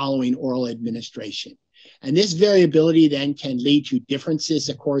following oral administration. And this variability then can lead to differences,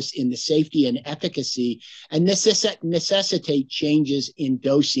 of course, in the safety and efficacy, and necessitate changes in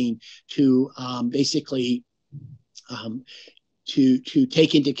dosing to basically to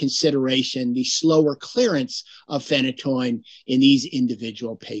take into consideration the slower clearance of phenytoin in these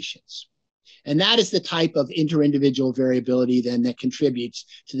individual patients. And that is the type of inter-individual variability then that contributes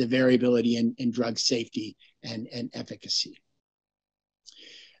to the variability in drug safety and efficacy.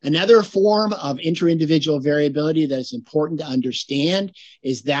 Another form of inter-individual variability that is important to understand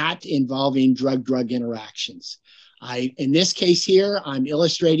is that involving drug-drug interactions. In this case here, I'm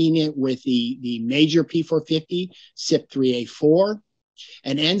illustrating it with the major P450, CYP3A4,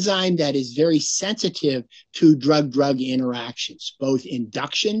 an enzyme that is very sensitive to drug-drug interactions, both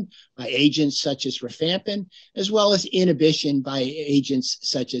induction by agents such as rifampin, as well as inhibition by agents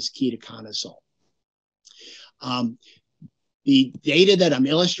such as ketoconazole. The data that I'm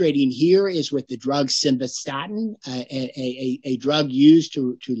illustrating here is with the drug simvastatin, a drug used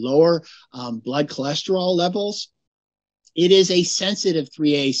to lower blood cholesterol levels. It is a sensitive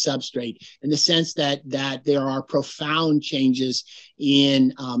 3A substrate in the sense that there are profound changes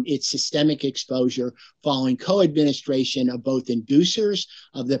in its systemic exposure following co-administration of both inducers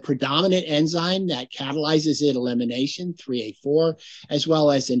of the predominant enzyme that catalyzes its elimination, 3A4, as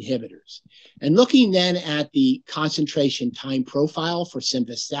well as inhibitors. And looking then at the concentration time profile for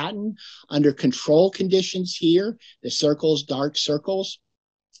simvastatin under control conditions here, the circles, dark circles,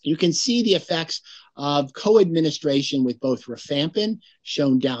 you can see the effects of co-administration with both rifampin,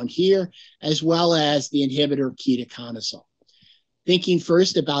 shown down here, as well as the inhibitor ketoconazole. Thinking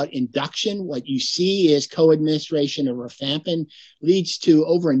first about induction, what you see is co-administration of rifampin leads to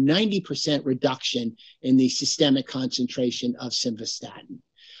over a 90% reduction in the systemic concentration of simvastatin.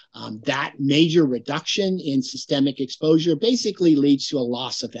 That major reduction in systemic exposure basically leads to a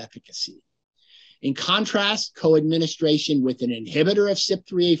loss of efficacy. In contrast, co-administration with an inhibitor of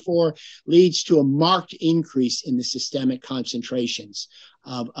CYP3A4 leads to a marked increase in the systemic concentrations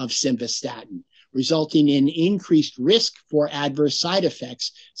of simvastatin, resulting in increased risk for adverse side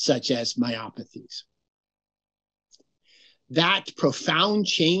effects such as myopathies. That profound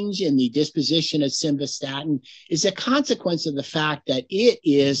change in the disposition of simvastatin is a consequence of the fact that it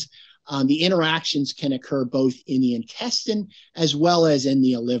is the interactions can occur both in the intestine as well as in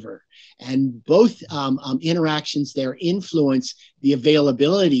the liver. And both interactions there influence the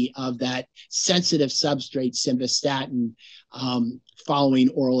availability of that sensitive substrate simvastatin following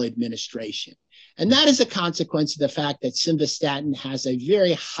oral administration. And that is a consequence of the fact that simvastatin has a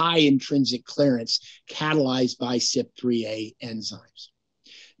very high intrinsic clearance catalyzed by CYP3A enzymes.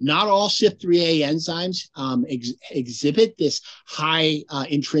 Not all CYP3A enzymes exhibit this high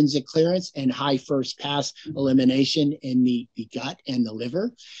intrinsic clearance and high first pass elimination in the gut and the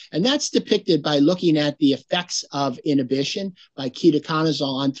liver. And that's depicted by looking at the effects of inhibition by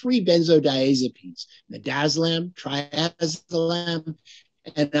ketoconazole on 3 benzodiazepines, midazolam, triazolam,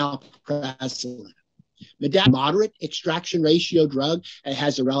 and alprazolam. Moderate extraction ratio drug. It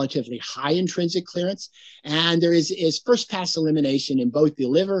has a relatively high intrinsic clearance, and there is first pass elimination in both the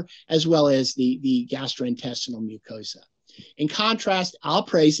liver as well as the gastrointestinal mucosa. In contrast,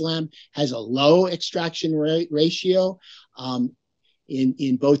 alprazolam has a low extraction ratio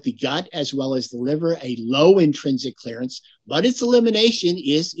in both the gut as well as the liver, a low intrinsic clearance, but its elimination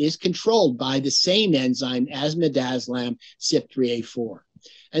is controlled by the same enzyme as midazolam, CYP3A4.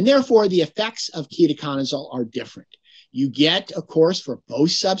 And therefore, the effects of ketoconazole are different. You get, of course, for both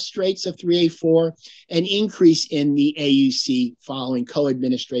substrates of 3A4, an increase in the AUC following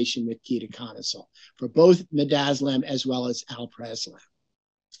co-administration with ketoconazole for both midazolam as well as alprazolam.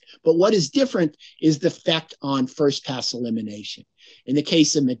 But what is different is the effect on first pass elimination. In the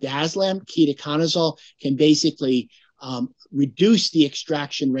case of midazolam, ketoconazole can basically reduce the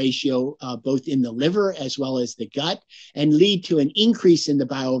extraction ratio both in the liver as well as the gut and lead to an increase in the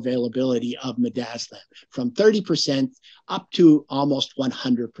bioavailability of midazolam from 30% up to almost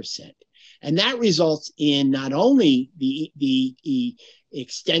 100%. And that results in not only the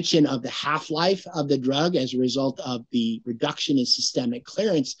extension of the half-life of the drug as a result of the reduction in systemic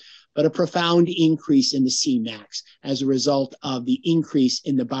clearance, but a profound increase in the Cmax as a result of the increase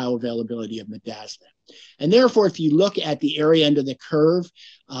in the bioavailability of midazolam. And therefore, if you look at the area under the curve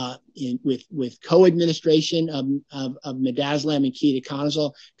with co-administration of midazolam and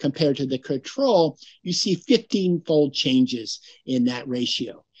ketoconazole compared to the control, you see 15-fold changes in that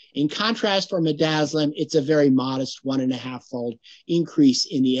ratio. In contrast, for midazolam, it's a very modest 1.5-fold increase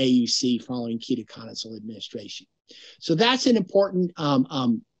in the AUC following ketoconazole administration. So that's an important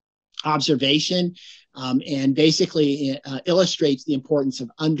observation and basically illustrates the importance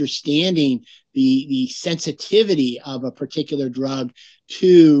of understanding the sensitivity of a particular drug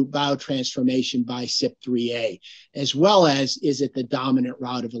to biotransformation by CYP3A, as well as is it the dominant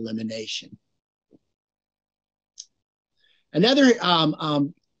route of elimination. Another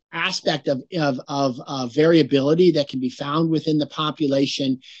aspect of variability that can be found within the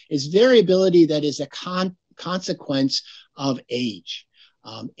population is variability that is a consequence of age.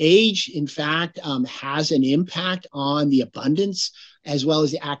 Age, in fact, has an impact on the abundance as well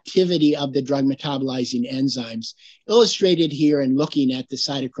as the activity of the drug metabolizing enzymes, illustrated here in looking at the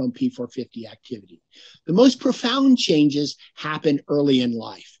cytochrome P450 activity. The most profound changes happen early in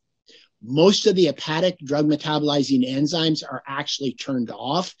life. Most of the hepatic drug metabolizing enzymes are actually turned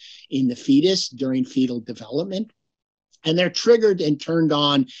off in the fetus during fetal development, and they're triggered and turned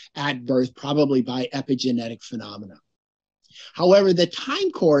on at birth, probably by epigenetic phenomena. However, the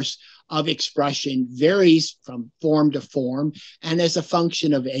time course of expression varies from form to form and as a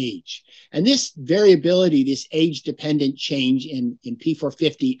function of age. And this variability, this age-dependent change in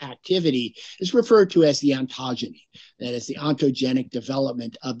P450 activity is referred to as the ontogeny. That is the ontogenic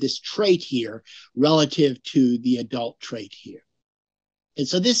development of this trait here relative to the adult trait here. And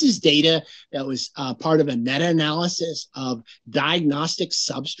so this is data that was part of a meta-analysis of diagnostic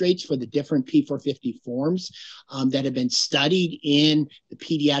substrates for the different P450 forms that have been studied in the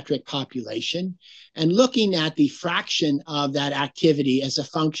pediatric population and looking at the fraction of that activity as a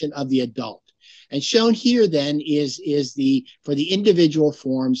function of the adult. And shown here then is for the individual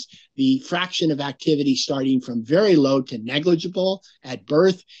forms, the fraction of activity starting from very low to negligible at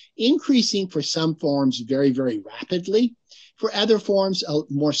birth, increasing for some forms very, very rapidly. For other forms,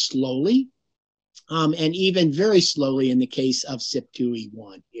 more slowly, and even very slowly in the case of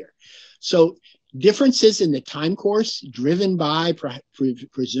CYP2E1 here. So differences in the time course driven by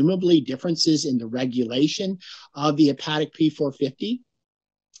presumably differences in the regulation of the hepatic P450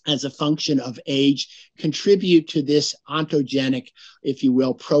 as a function of age contribute to this ontogenic, if you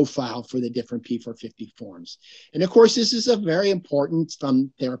will, profile for the different P450 forms. And of course, this is a very important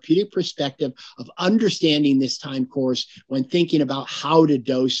from therapeutic perspective of understanding this time course when thinking about how to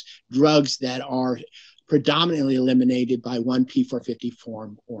dose drugs that are predominantly eliminated by one P450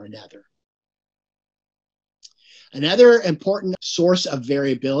 form or another. Another important source of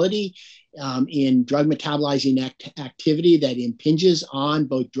variability in drug metabolizing activity that impinges on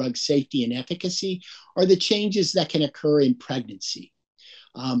both drug safety and efficacy are the changes that can occur in pregnancy.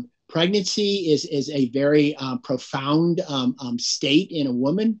 Pregnancy is a very profound state in a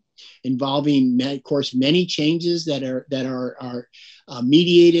woman involving, of course, many changes that are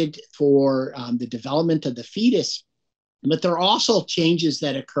mediated for the development of the fetus. But there are also changes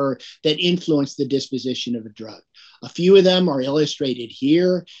that occur that influence the disposition of a drug. A few of them are illustrated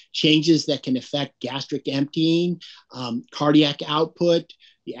here, changes that can affect gastric emptying, cardiac output,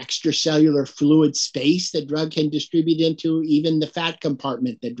 the extracellular fluid space that drug can distribute into, even the fat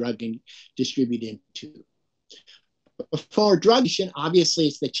compartment that drug can distribute into. For drug, obviously,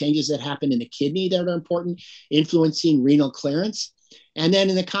 it's the changes that happen in the kidney that are important, influencing renal clearance. And then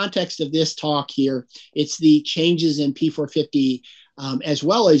in the context of this talk here, it's the changes in P450 as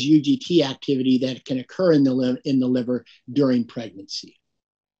well as UGT activity that can occur in the liver during pregnancy.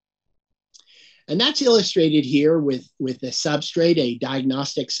 And that's illustrated here with a substrate, a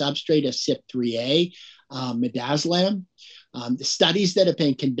diagnostic substrate of CYP3A, midazolam. The studies that have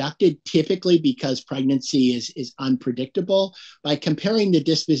been conducted typically because pregnancy is unpredictable by comparing the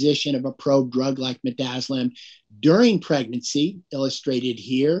disposition of a probe drug like midazolam during pregnancy, illustrated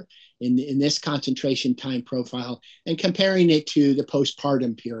here in this concentration time profile, and comparing it to the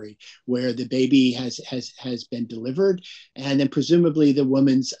postpartum period where the baby has been delivered, and then presumably the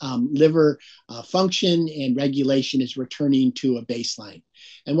woman's liver function and regulation is returning to a baseline.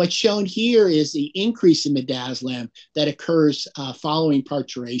 And what's shown here is the increase in midazolam that occurs following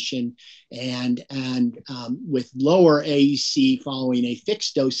parturition and with lower AUC following a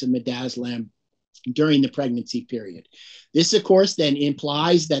fixed dose of midazolam during the pregnancy period. This, of course, then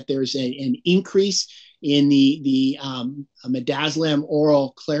implies that there's an increase in the midazolam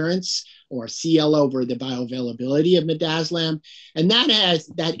oral clearance, or CL over the bioavailability of midazolam. And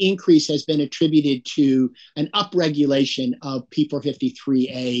that increase has been attributed to an upregulation of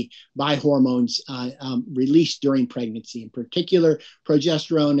P453A by hormones released during pregnancy, in particular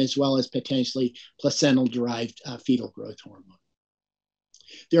progesterone, as well as potentially placental-derived fetal growth hormone.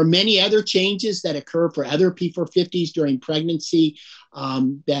 There are many other changes that occur for other P450s during pregnancy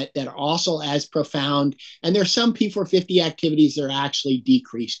that are also as profound. And there are some P450 activities that are actually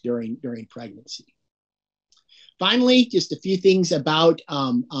decreased during pregnancy. Finally, just a few things about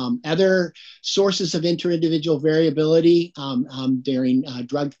other sources of interindividual variability during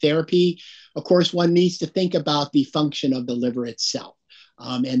drug therapy. Of course, one needs to think about the function of the liver itself.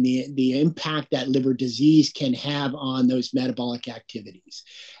 And the impact that liver disease can have on those metabolic activities.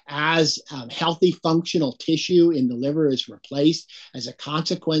 As healthy functional tissue in the liver is replaced as a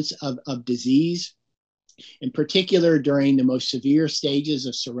consequence of disease, in particular during the most severe stages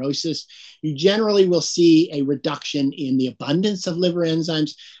of cirrhosis, you generally will see a reduction in the abundance of liver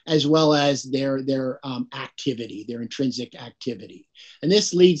enzymes as well as their activity, their intrinsic activity. And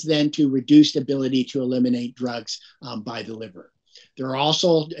this leads then to reduced ability to eliminate drugs by the liver. There are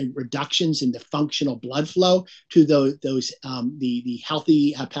also reductions in the functional blood flow to the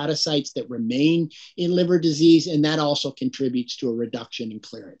healthy hepatocytes that remain in liver disease, and that also contributes to a reduction in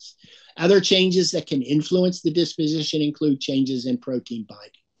clearance. Other changes that can influence the disposition include changes in protein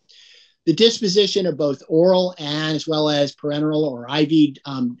binding. The disposition of both oral and as well as parenteral or IV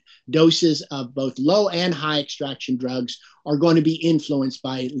doses of both low and high extraction drugs are going to be influenced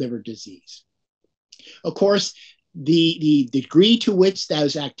by liver disease. Of course, the degree to which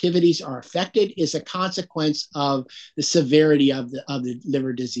those activities are affected is a consequence of the severity of the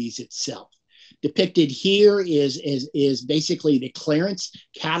liver disease itself. Depicted here is basically the clearance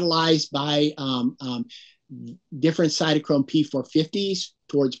catalyzed by different cytochrome P450s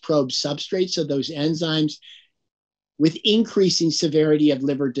towards probe substrates of those enzymes, with increasing severity of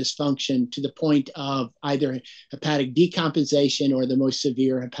liver dysfunction to the point of either hepatic decompensation or the most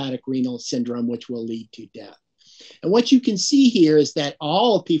severe hepatic renal syndrome, which will lead to death. And what you can see here is that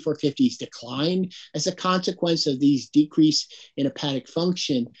all P450s decline as a consequence of these decrease in hepatic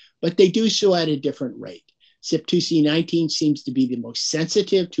function, but they do so at a different rate. CYP2C19 seems to be the most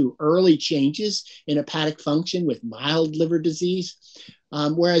sensitive to early changes in hepatic function with mild liver disease,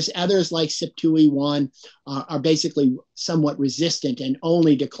 whereas others like CYP2E1 are basically somewhat resistant and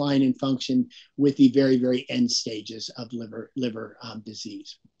only decline in function with the very, very end stages of liver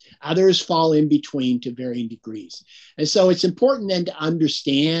disease. Others fall in between to varying degrees. And so it's important then to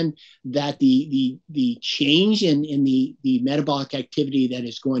understand that the change in the metabolic activity that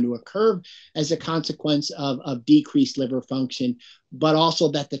is going to occur as a consequence of decreased liver function, but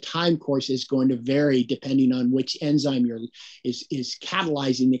also that the time course is going to vary depending on which enzyme is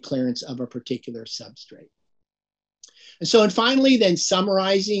catalyzing the clearance of a particular substrate. And so, and finally, then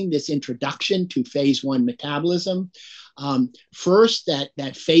summarizing this introduction to phase 1 metabolism. First,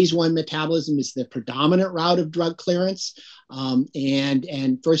 that phase 1 metabolism is the predominant route of drug clearance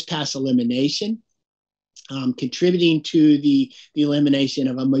and first pass elimination, contributing to the elimination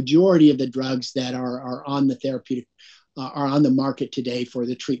of a majority of the drugs that are on the therapeutic, are on the market today for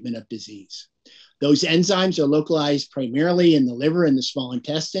the treatment of disease. Those enzymes are localized primarily in the liver and the small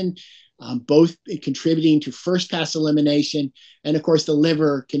intestine, both contributing to first-pass elimination, and of course the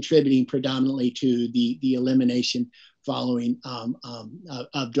liver contributing predominantly to the elimination following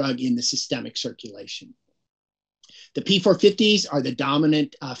of drug in the systemic circulation. The P450s are the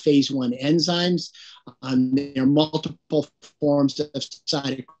dominant phase 1 enzymes. There are multiple forms of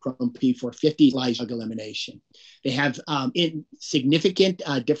cytochrome P450 drug elimination. They have significant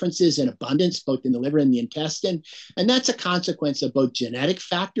differences in abundance, both in the liver and the intestine. And that's a consequence of both genetic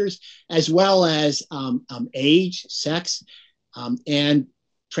factors, as well as age, sex, and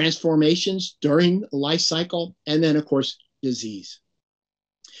transformations during life cycle, and then, of course, disease.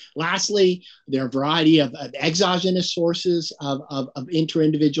 Lastly, there are a variety of exogenous sources of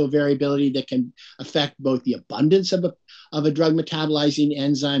inter-individual variability that can affect both the abundance of a drug metabolizing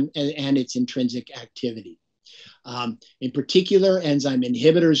enzyme and its intrinsic activity. In particular, enzyme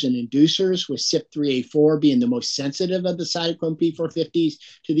inhibitors and inducers, with CYP3A4 being the most sensitive of the cytochrome P450s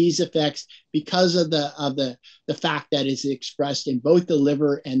to these effects because of the fact that it's expressed in both the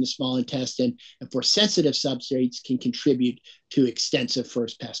liver and the small intestine, and for sensitive substrates can contribute to extensive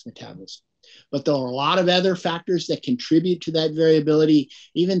first-pass metabolism. But there are a lot of other factors that contribute to that variability,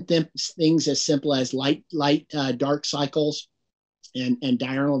 even things as simple as light-dark cycles, and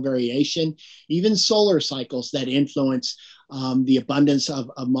diurnal variation, even solar cycles that influence the abundance of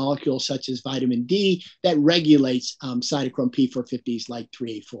molecules such as vitamin D that regulates cytochrome P450s like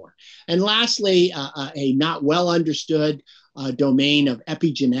 3A4. And lastly, a not well understood domain of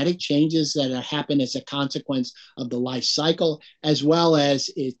epigenetic changes that happen as a consequence of the life cycle, as well as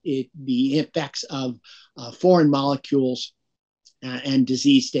the effects of foreign molecules and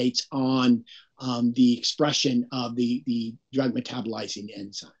disease states on the expression of the drug metabolizing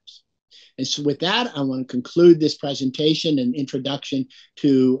enzymes. And so with that, I want to conclude this presentation and introduction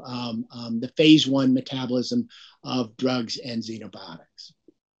to the phase 1 metabolism of drugs and xenobiotics.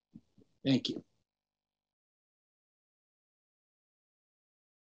 Thank you.